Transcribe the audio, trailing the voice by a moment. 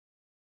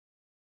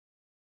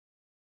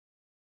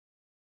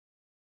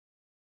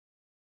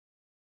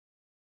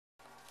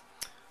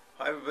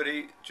Hi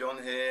everybody,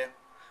 John here.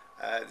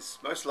 This is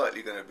most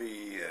likely going to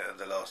be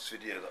the last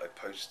video that I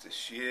post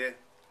this year.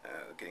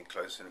 Getting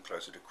closer and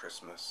closer to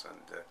Christmas,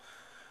 and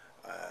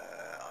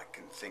I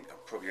can think I'm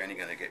probably only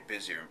going to get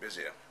busier and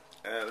busier.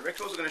 The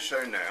records I'm going to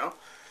show now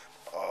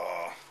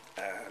are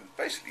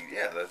basically,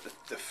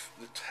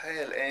 the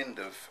tail end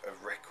of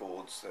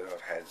records that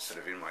I've had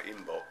sort of in my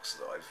inbox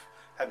that I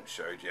haven't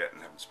showed yet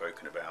and haven't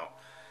spoken about.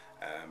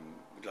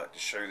 We'd like to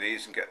show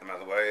these and get them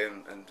out of the way,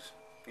 and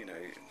you know,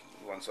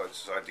 ones I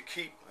decide to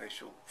keep, I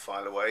shall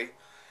file away.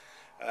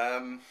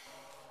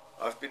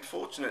 I've been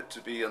fortunate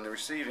to be on the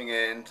receiving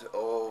end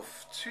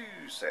of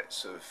two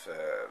sets of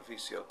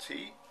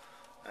VCLT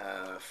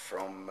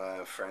from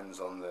friends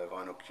on the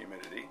vinyl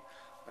community.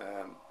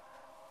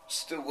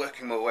 Still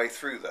working my way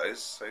through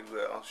those, so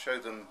I'll show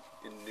them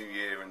in New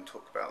Year and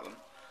talk about them.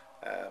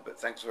 But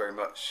thanks very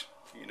much,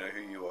 you know who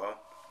you are.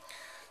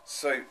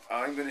 So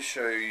I'm going to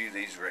show you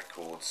these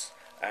records.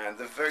 And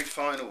the very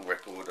final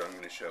record I'm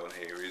going to show on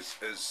here is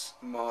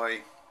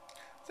my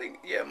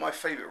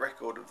favourite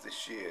record of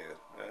this year.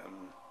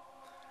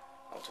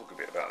 I'll talk a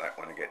bit about that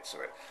when I get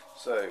to it.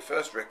 So,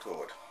 first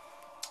record.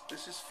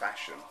 This is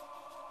Fashion.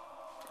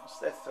 It's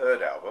their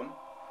third album.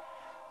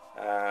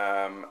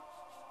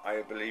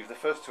 I believe the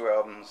first two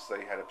albums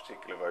they had a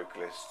particular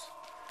vocalist,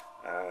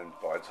 and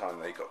by the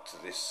time they got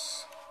to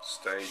this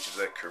stage of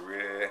their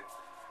career,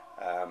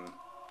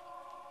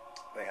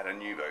 they had a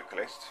new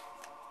vocalist.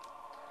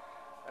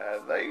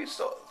 They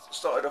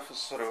started off as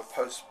sort of a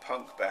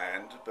post-punk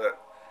band, but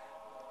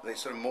they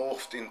sort of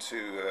morphed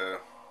into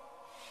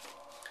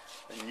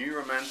a new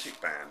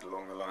romantic band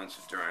along the lines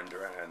of Duran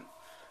Duran.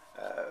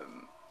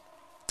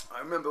 I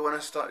remember when I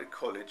started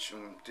college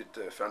and did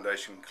the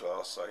foundation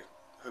class, I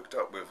hooked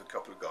up with a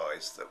couple of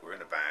guys that were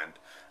in a band,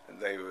 and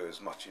they were as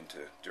much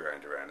into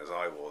Duran Duran as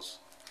I was.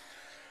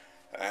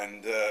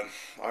 And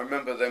I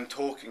remember them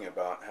talking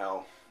about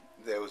how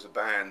there was a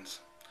band,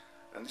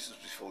 and this was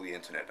before the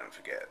internet, don't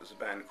forget. There was a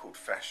band called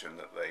Fashion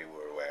that they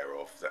were aware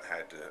of that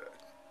had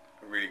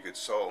a really good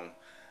song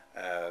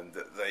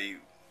that they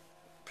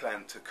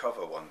planned to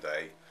cover one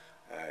day,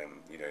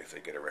 you know, if they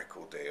get a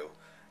record deal.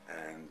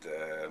 And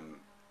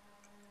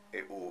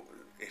it will,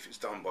 if it's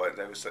done by,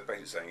 they were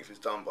basically saying, if it's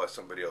done by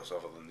somebody else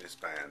other than this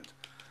band,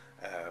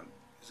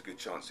 there's a good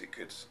chance it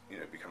could, you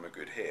know, become a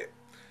good hit.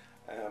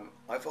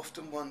 I've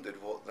often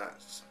wondered what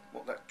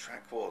that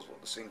track was, what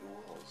the single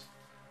was.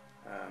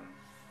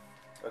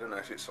 I don't know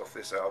if it's off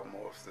this album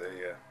or off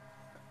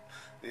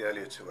the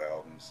earlier two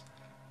albums,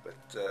 but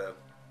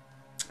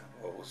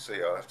well, we'll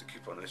see. I'll have to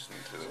keep on listening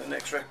to them. The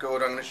next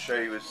record I'm going to show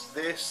you is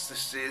this.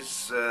 This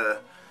is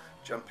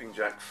Jumping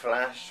Jack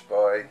Flash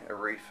by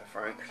Aretha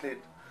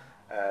Franklin,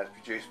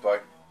 produced by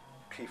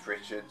Keith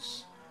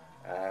Richards,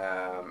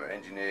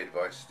 engineered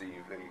by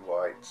Steve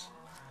Lillywhite.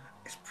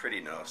 It's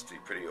pretty nasty,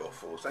 pretty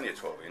awful. It's only a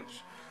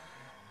 12-inch.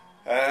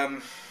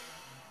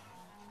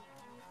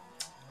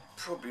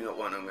 Probably not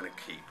one I'm going to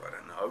keep. I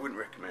don't know. I wouldn't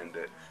recommend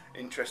it.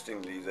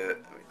 Interestingly,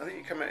 I think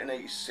it came out in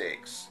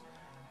 '86,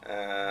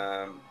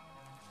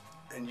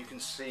 and you can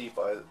see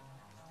by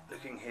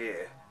looking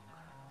here,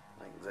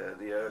 like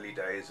the early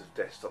days of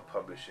desktop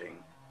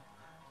publishing,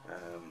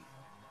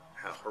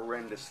 how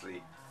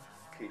horrendously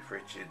Keith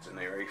Richards and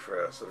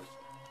Aretha are sort of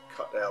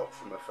cut out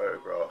from a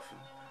photograph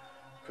and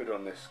put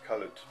on this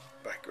coloured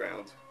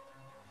background.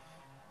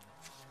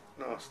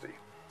 Nasty.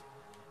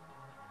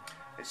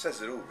 It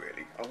says it all,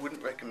 really. I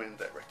wouldn't recommend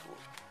that record.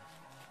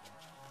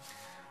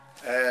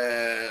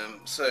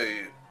 So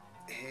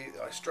here,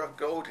 I struck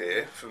gold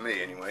here, for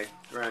me anyway.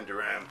 Duran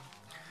Duran.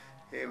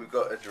 Here we've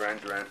got a Duran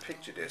Duran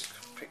picture disc.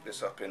 Picked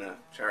this up in a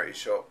charity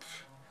shop.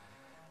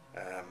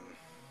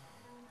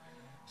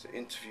 It's an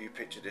interview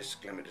picture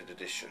disc, limited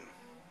edition,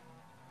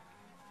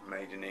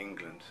 made in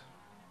England.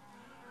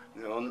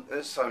 Now,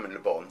 there's Simon Le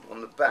Bon.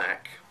 On the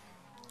back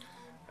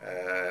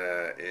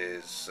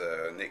is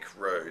Nick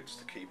Rhodes,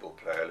 the keyboard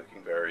player,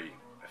 looking very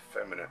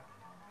effeminate.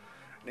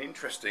 An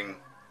interesting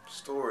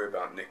story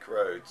about Nick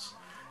Rhodes.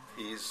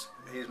 He's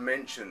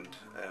mentioned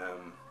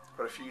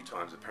quite a few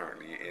times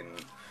apparently in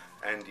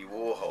Andy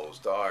Warhol's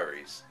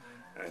diaries.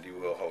 Andy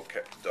Warhol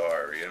kept a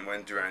diary, and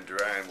when Duran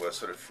Duran were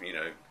sort of, you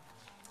know,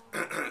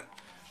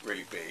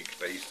 really big,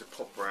 they used to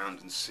pop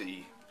around and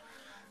see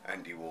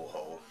Andy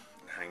Warhol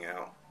and hang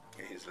out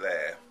in his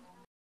lair.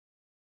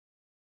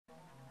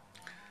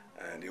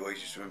 And he always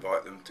used to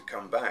invite them to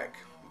come back,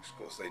 which of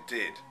course they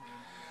did.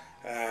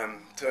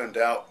 Turned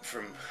out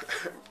from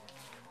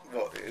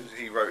what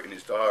he wrote in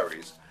his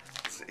diaries,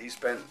 he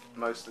spent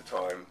most of the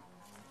time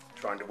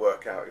trying to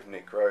work out if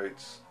Nick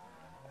Rhodes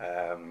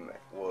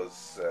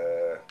was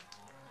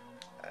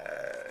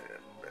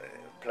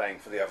playing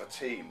for the other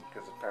team,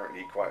 because apparently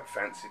he quite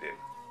fancied him.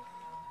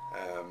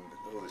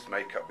 All this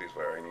makeup he's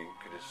wearing, you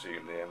could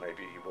assume there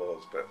maybe he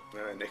was, but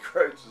Nick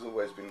Rhodes has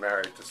always been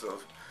married to sort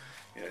of,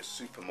 you know,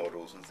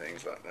 supermodels and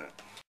things like that.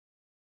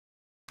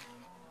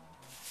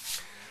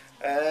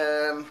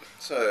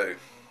 So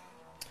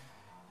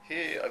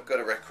here I've got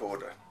a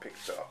record I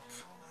picked up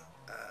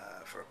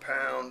for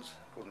 £1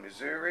 called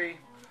Missouri,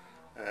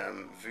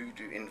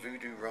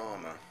 Voodoo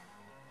Rama.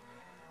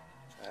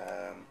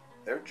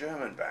 They're a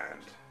German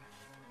band.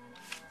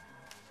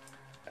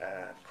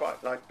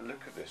 Quite like the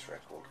look of this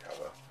record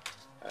cover.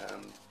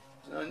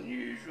 It's an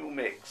unusual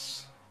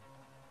mix.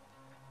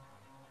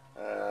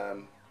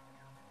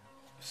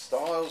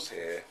 Styles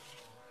here,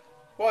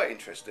 quite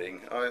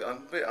interesting. I'm a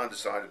bit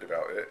undecided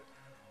about it.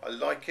 I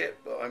like it,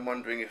 but I'm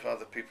wondering if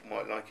other people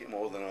might like it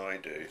more than I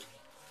do.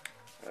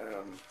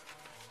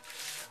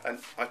 And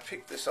I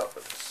picked this up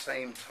at the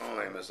same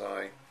time as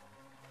I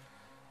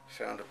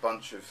found a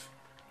bunch of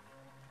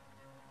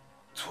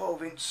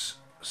 12-inch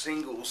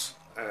singles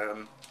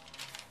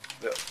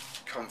that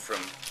come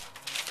from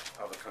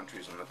other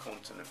countries on the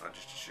continent. I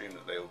just assume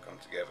that they all come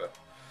together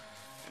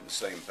in the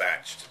same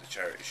batch to the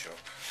charity shop.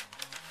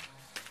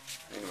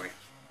 Anyway,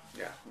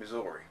 yeah,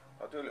 Missouri.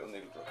 I'll do a little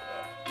needle drop of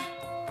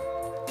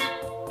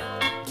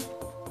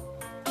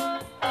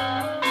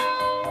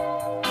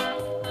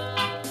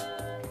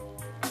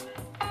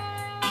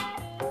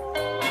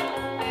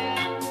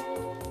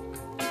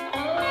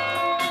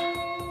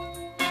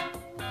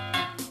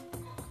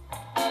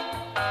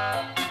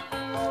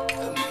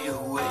Get me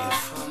away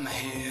from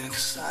here,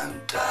 'cause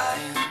I'm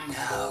dying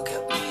now.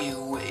 Get me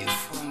away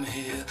from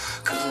here,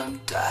 'cause I'm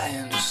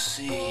dying to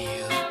see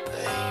you,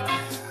 baby.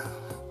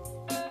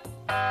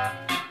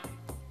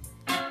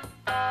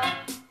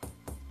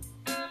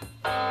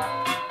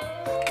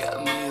 Get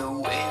me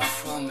away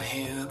from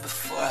here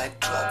before I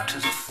drop to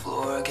the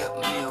floor. Get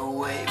me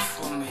away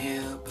from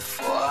here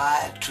before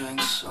I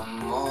drink some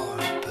more,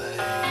 babe.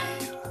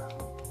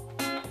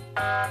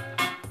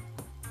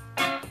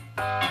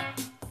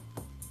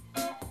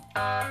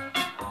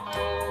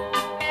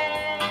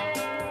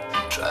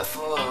 Try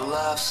for a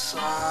love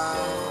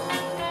song.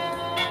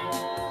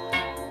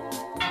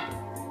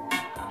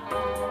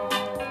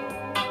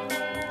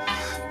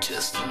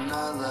 Just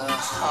another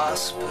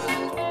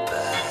hospital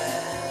bed.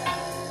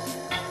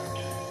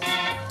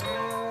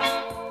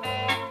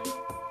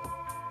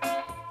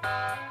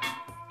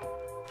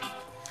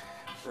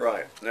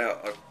 Right, now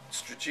I've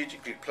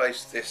strategically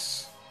placed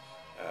this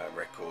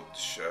record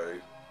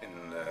show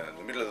in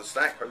the middle of the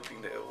stack,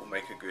 hoping that it will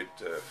make a good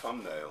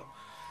thumbnail.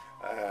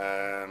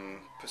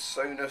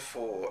 Persona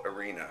 4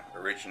 Arena,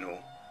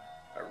 original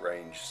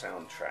arranged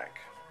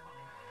soundtrack.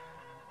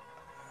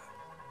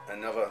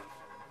 Another,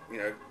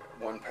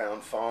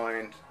 £1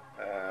 fine.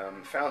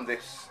 Found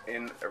this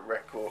in a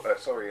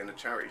in a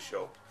charity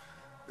shop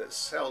that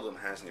seldom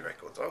has any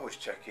records. I always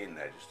check in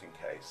there just in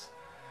case.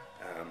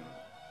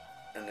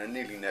 And they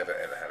nearly never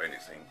ever have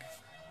anything.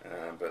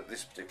 But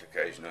this particular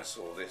occasion I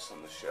saw this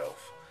on the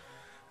shelf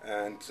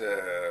and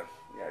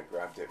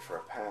grabbed it for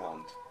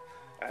 £1.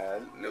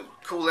 Little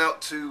call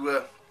out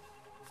to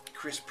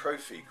Chris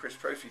Prophy. Chris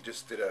Prophy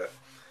just did a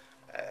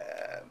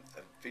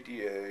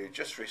video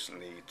just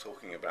recently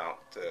talking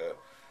about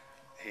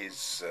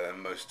his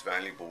most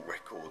valuable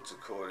records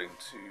according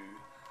to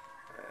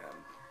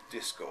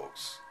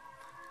Discogs.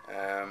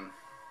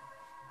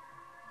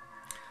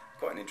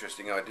 Quite an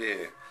interesting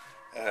idea.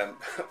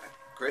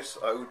 Chris,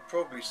 I would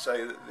probably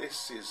say that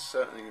this is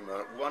certainly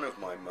one of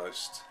my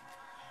most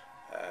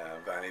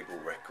valuable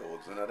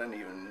records, and I don't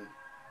even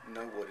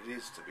know what it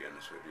is, to be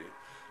honest with you.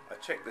 I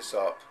checked this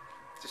up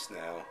just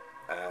now,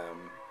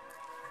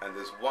 and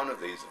there's one of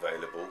these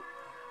available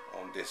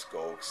on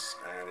Discogs,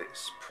 and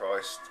it's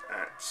priced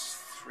at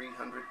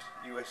 300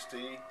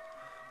 USD,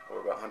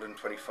 or about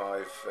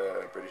 125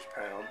 British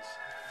pounds.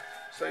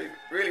 So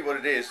really what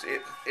it is,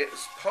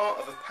 it's part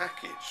of a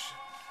package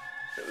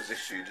that was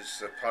issued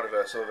as a part of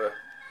a sort of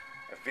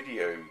a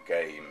video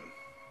game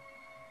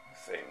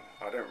thing.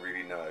 I don't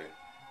really know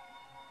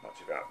much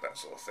about that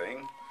sort of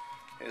thing.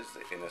 Here's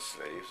the inner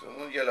sleeve, so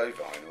all yellow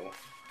vinyl.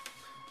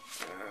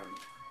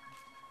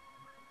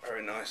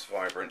 Very nice,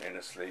 vibrant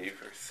inner sleeve,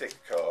 very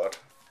thick card.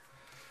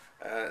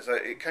 So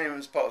it came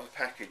as part of a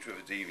package with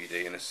a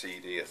DVD and a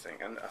CD, I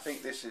think. And I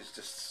think this is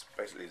just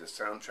basically the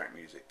soundtrack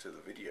music to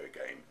the video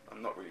game.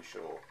 I'm not really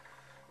sure.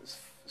 There's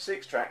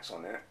 6 tracks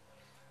on it.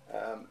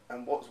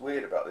 And what's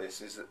weird about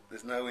this is that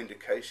there's no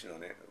indication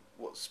on it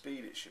what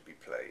speed it should be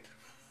played.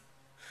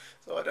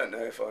 So I don't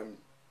know if I'm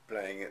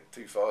playing it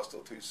too fast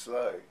or too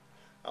slow.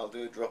 I'll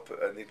do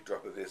a needle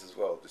drop of this as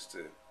well, just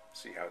to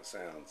see how it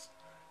sounds.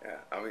 Yeah,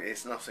 I mean,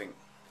 it's nothing,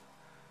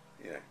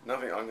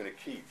 nothing I'm going to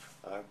keep.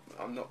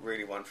 I'm not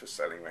really one for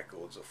selling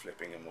records or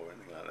flipping them or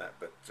anything like that,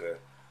 but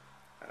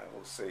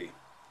we'll see.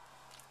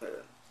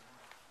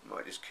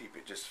 Might just keep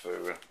it just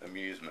for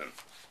amusement.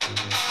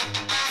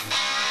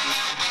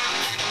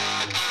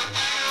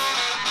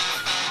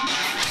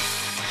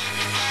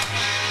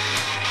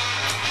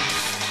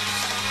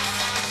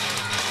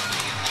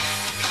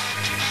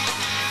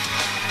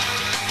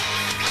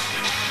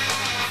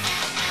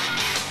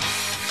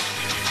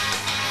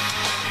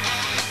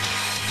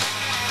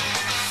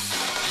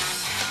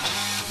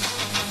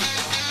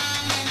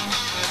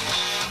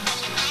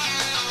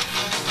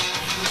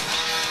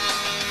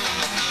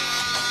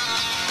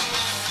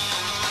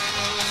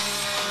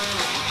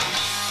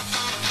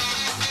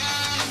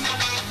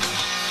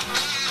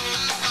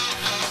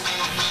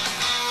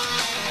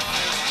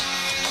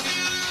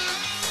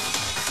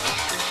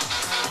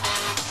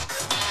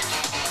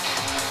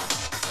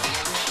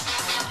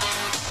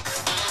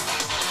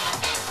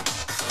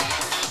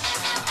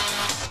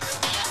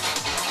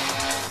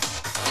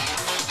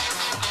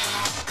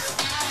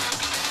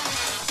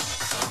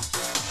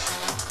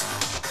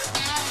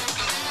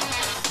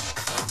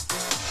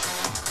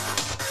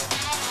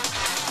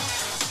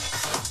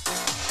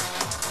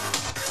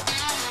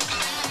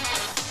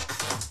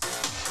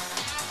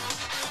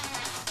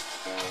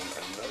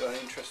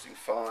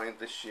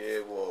 this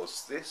year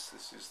was this.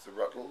 This is the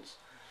Rutles.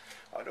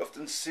 I'd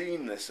often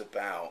seen this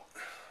about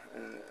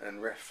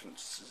and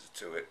references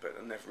to it, but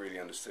I never really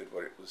understood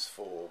what it was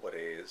for, what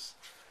it is.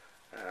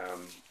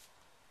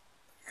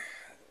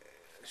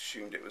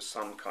 Assumed it was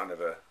some kind of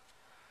a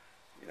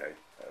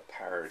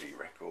parody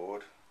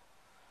record,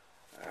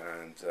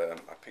 and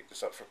I picked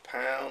this up for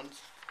 £1,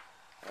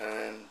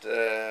 and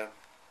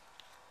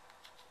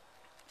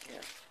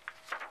yeah,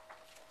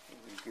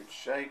 in good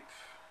shape,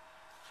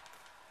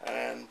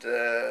 and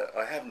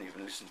I haven't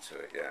even listened to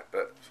it yet,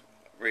 but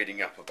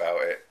reading up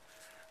about it,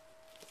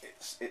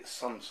 it's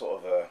some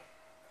sort of a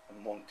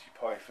Monty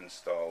Python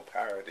style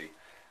parody.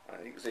 I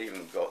think it's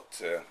even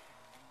got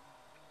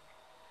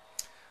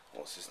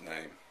what's his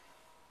name?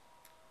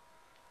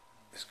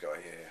 This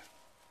guy here,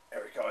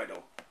 Eric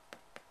Idle,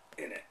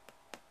 in it.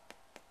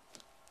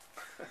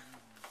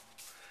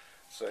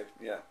 So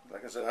yeah,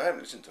 like I said, I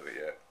haven't listened to it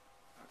yet.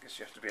 I guess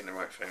you have to be in the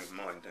right frame of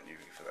mind, don't you,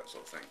 for that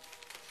sort of thing.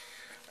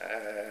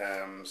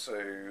 So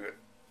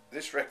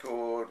this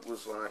record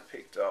was one I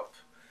picked up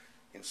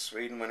in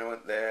Sweden when I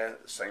went there,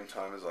 at the same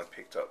time as I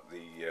picked up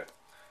the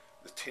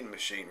Tin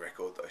Machine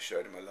record that I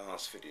showed in my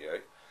last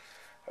video.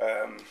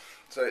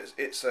 So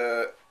it's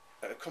a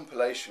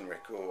compilation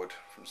record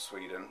from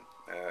Sweden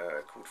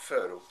called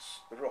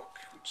Förorts Rock,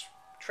 which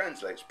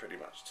translates pretty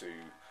much to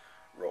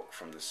rock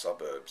from the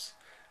suburbs.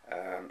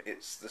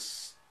 It's the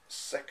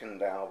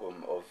second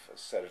album of a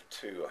set of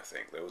 2, I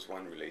think. There was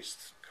one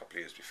released a couple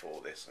of years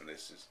before this, and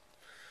this is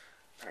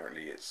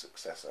apparently its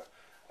successor.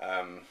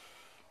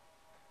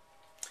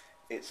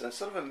 It's a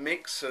sort of a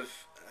mix of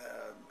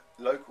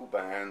local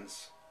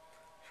bands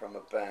from a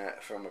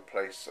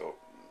place, or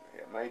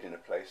made in a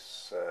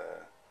place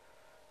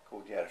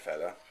called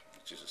Järfälla,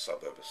 which is a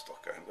suburb of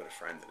Stockholm. I've got a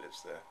friend that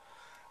lives there,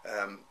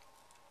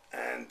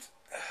 and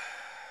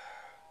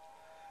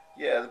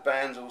yeah, the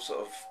band's all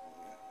sort of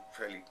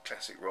fairly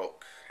classic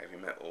rock, heavy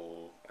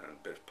metal, and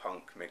a bit of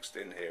punk mixed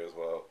in here as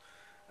well.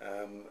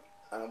 And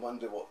I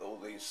wonder what all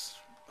these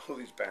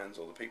bands,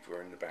 or the people who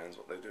are in the bands,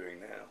 what they're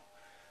doing now.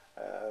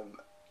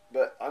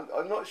 But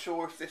I'm not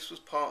sure if this was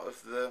part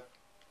of the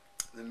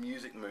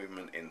music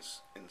movement in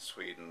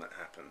Sweden that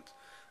happened.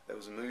 There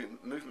was a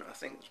movement, I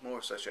think it was more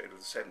associated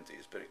with the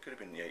 70s, but it could have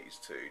been the 80s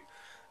too,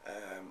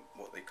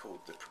 what they called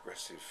the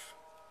progressive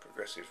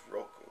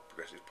rock or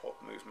progressive pop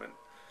movement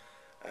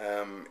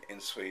in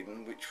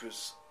Sweden, which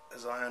was,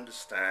 as I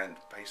understand,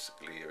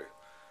 basically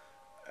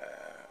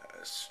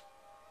a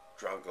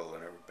struggle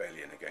and a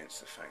rebellion against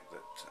the fact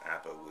that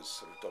ABBA was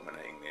sort of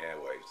dominating the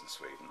airwaves in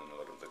Sweden, and a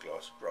lot of the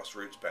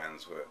grassroots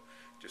bands were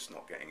just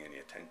not getting any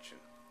attention.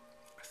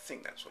 I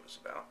think that's what it's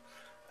about.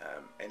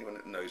 Anyone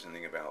that knows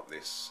anything about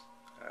this,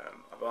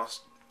 I've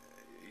asked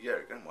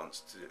Jürgen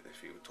once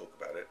if he would talk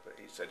about it, but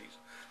he said he's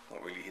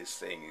not really his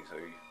thing, so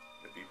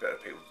there'd be better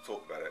people to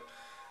talk about it.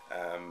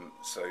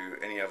 So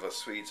any other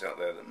Swedes out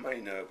there that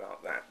may know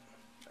about that,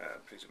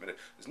 please admit it.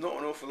 There's not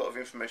an awful lot of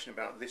information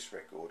about this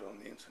record on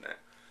the internet,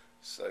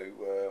 so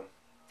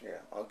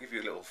yeah, I'll give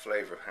you a little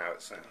flavour of how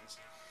it sounds.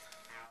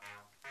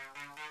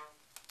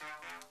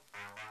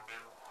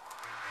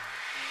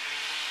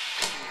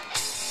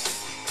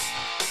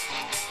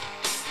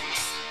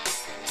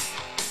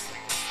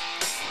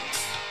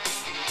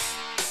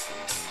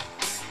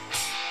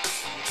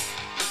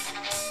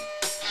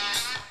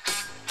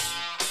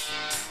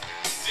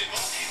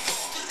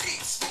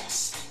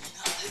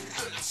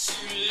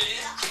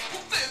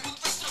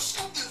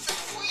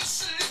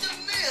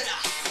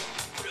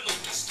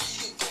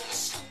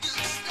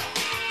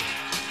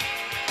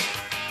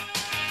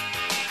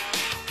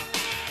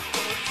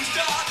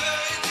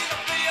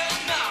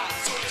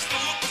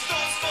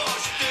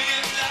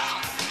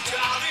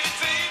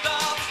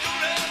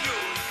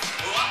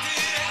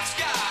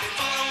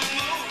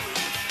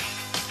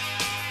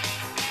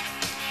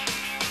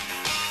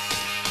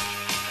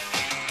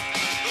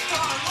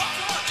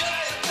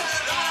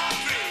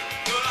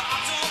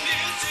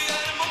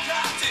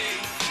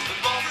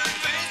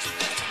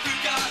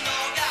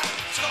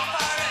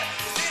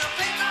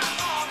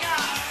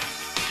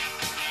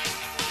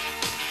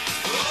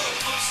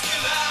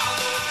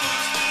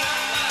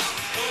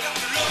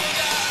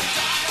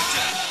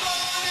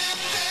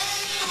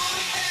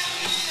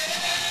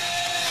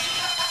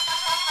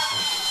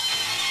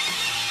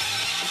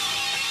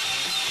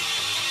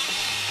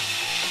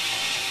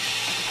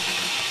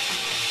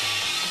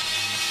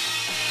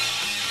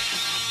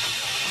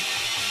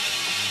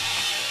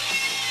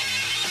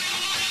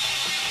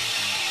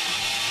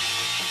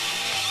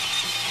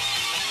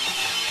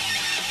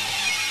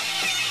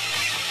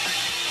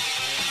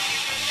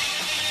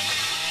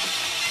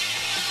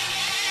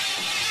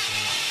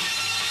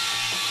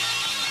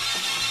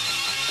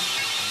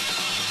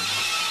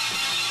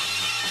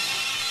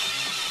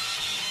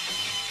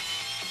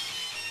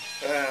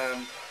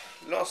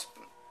 Last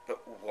but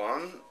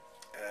one,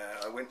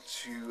 I went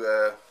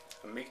to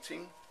a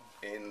meeting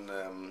in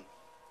a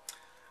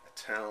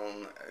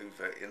town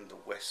over in the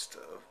west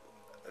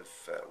of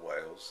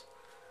Wales,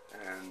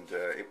 and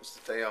it was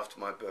the day after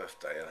my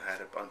birthday, and I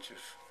had a bunch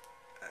of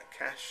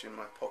cash in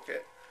my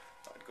pocket,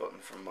 I'd gotten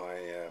from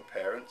my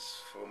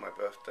parents for my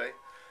birthday,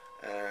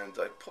 and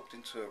I popped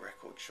into a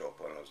record shop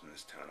while I was in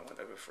this town. I went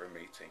over for a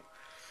meeting,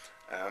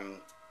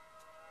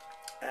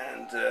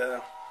 and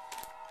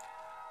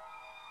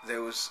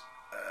there was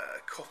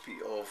a copy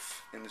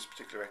of, in this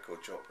particular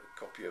record shop, a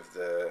copy of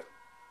the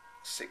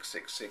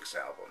 666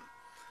 album,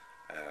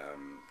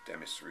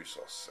 Demis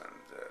Roussos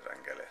and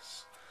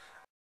Vangelis.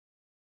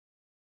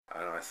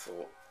 And I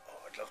thought,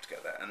 oh, I'd love to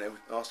get that. And they were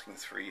asking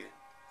 £30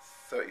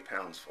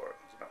 for it.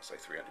 I was about to say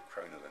 300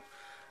 kroner then.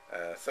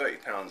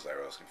 £30 they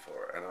were asking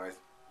for it. And I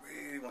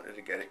really wanted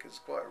to get it because it's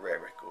quite a rare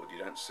record.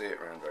 You don't see it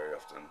around very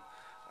often.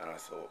 And I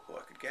thought, well,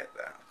 I could get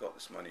that. I've got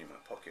this money in my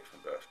pocket for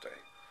birthday.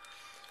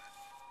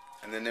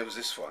 And then there was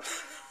this one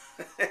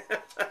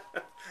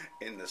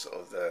in the sort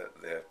of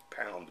the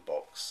pound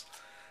box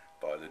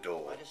by the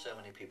door. Why do so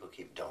many people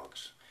keep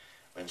dogs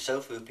when so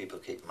few people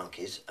keep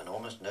monkeys and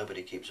almost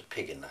nobody keeps a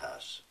pig in the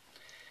house?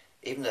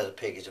 Even though the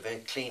pig is a very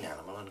clean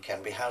animal and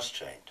can be house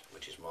trained,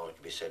 which is more than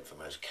can be said for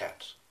most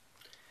cats.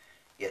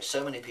 Yet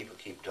so many people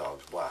keep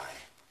dogs. Why?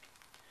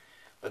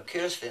 But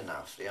curiously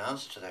enough, the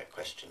answer to that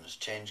question has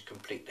changed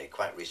completely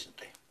quite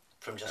recently.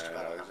 From just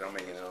about I was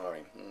umming and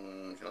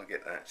ahhing. Shall I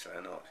get that? Shall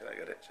I not? Shall I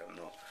get it? Shall I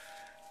not?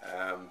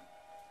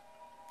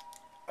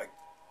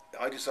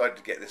 I decided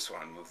to get this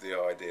one with the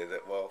idea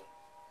that, well,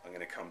 I'm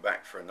going to come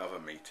back for another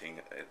meeting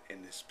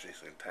in this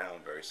particular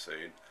town very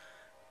soon.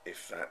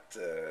 If that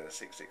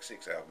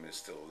 666 album is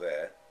still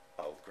there,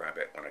 I'll grab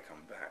it when I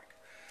come back.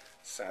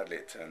 Sadly,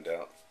 it turned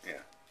out,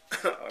 yeah,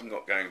 I'm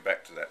not going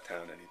back to that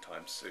town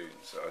anytime soon,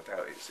 so I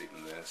doubt it's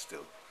even there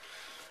still.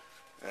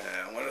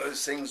 One of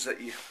those things that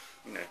you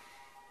know,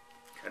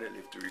 kind of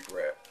live to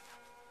regret.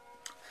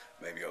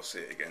 Maybe I'll see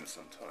it again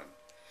sometime.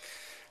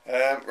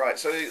 Right,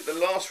 so the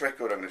last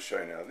record I'm going to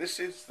show now, this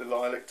is the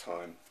Lilac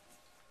Time.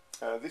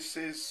 This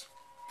is,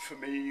 for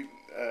me,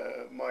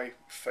 my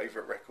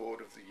favourite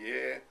record of the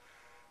year.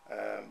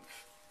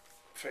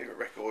 Favourite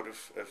record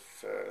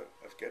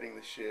of getting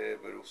this year,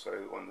 but also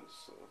one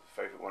that's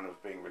favourite one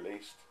of being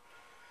released.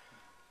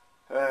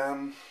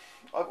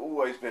 I've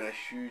always been a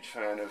huge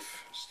fan of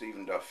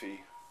Stephen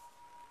Duffy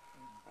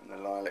and the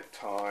Lilac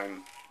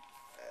Time.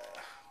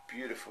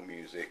 Beautiful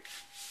music,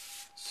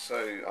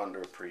 so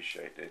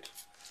underappreciated.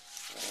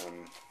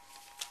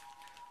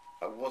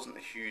 I wasn't a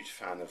huge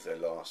fan of their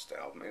last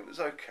album. It was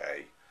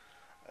okay.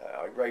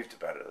 I raved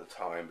about it at the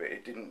time, but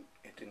it didn't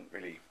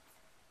really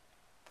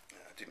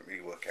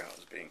work out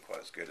as being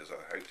quite as good as I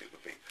hoped it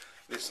would be.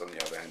 This, on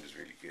the other hand, is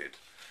really good.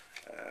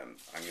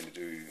 I'm going to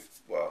do,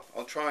 well,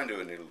 I'll try and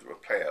do a little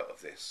play out of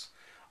this.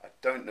 I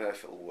don't know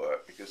if it'll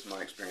work because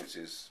my experience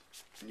is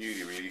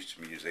newly released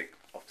music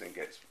often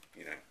gets,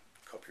 you know,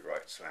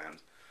 copyright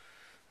slammed.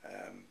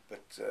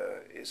 But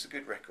it's a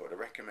good record. I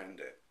recommend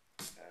it.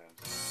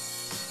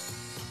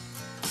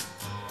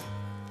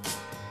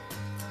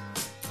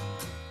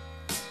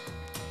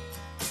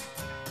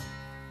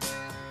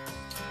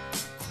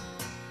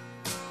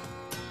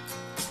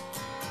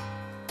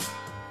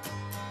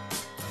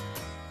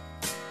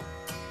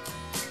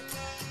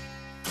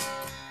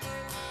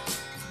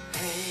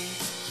 Hey,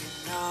 you're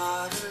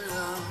not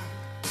alone.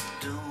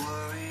 Don't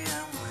worry,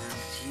 I'm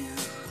with you.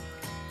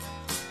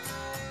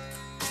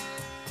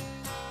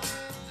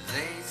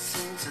 They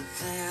think that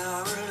they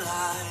are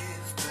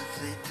alive, but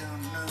they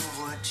don't know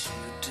what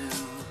you do.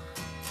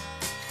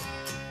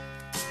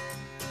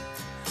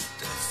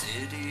 The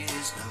city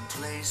is no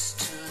place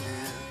to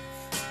live.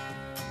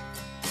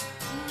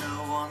 No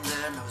one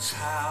there knows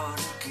how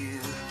to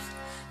give.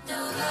 No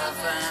love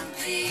and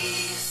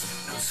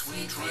peace, no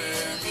sweet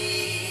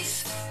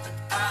release. But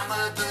I'm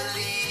a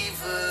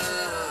believer.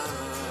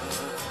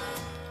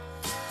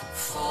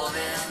 Fall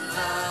in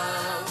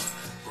love,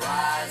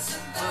 rise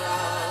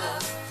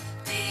above,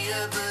 be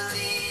a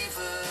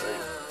believer.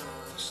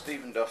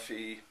 Stephen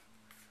Duffy,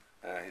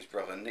 his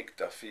brother Nick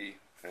Duffy,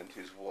 and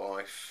his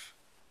wife,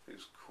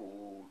 who's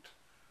called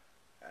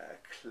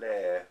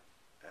Claire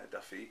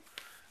Duffy.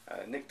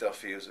 Nick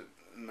Duffy is an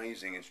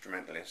amazing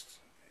instrumentalist.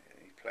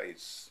 He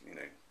plays, you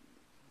know,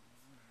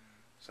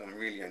 some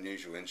really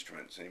unusual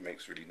instruments, and he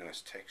makes really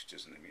nice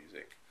textures in the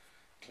music.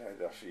 Claire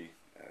Duffy,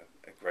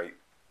 a great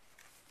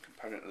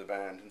component of the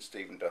band, and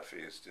Stephen Duffy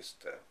is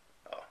just,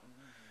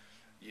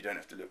 you don't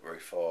have to look very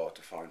far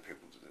to find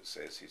people that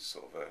says he's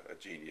sort of a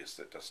genius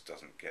that just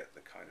doesn't get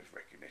the kind of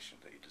recognition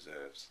that he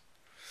deserves.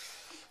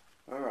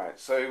 Alright,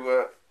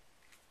 so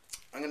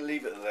I'm going to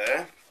leave it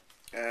there.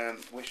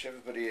 Wish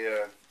everybody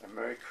a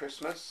Merry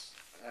Christmas,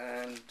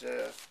 and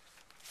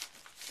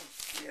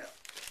yeah,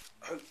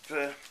 hope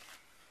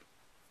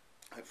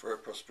for a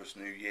prosperous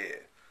new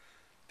year.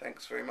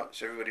 Thanks very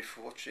much everybody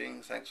for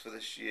watching. Thanks for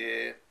this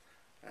year,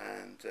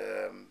 and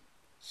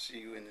see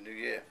you in the new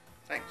year.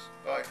 Thanks,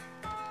 bye.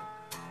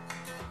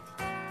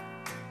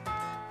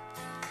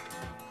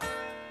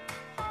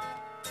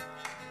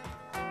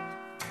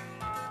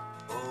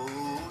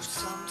 Oh,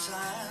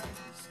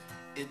 sometimes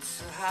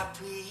it's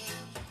happy,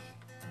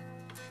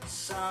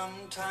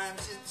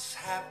 sometimes it's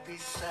happy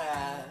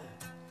sad.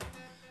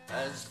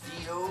 As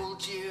the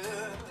old year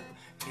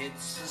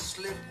hits the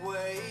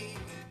slipway,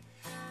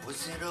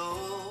 Was it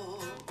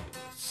all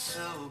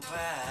so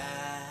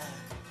bad?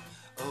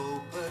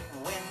 Oh, but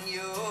when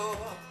you're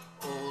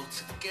all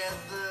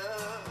together,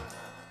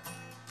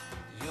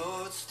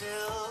 you're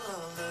still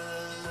all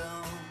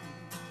alone.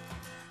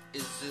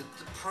 Is it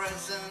the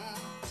present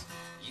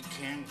you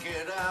can't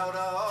get out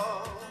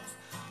of,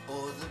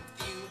 or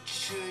the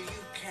future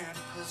you can't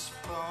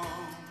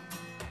postpone?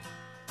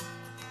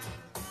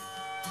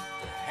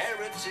 The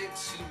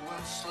heretics who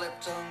once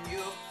slept on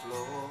your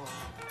floor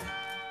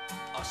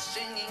are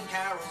singing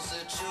carols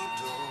at your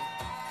door,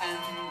 and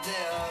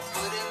they're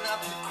putting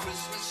up the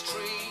Christmas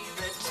tree.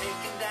 They're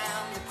taking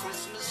down the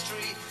Christmas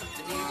tree.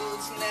 The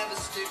needles never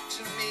stick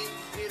to me.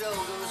 It all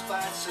goes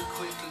by so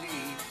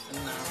quickly, and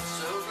I'm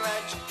so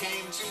glad you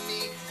came to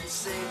me and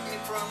saved me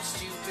from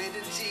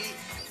stupidity.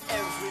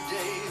 Every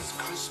day is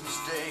Christmas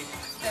Day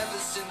ever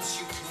since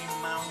you came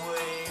my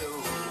way.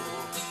 Oh,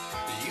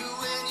 you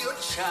and your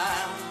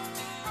child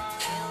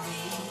kill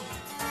me.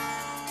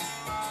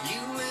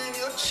 You and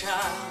your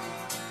child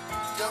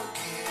don't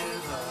care.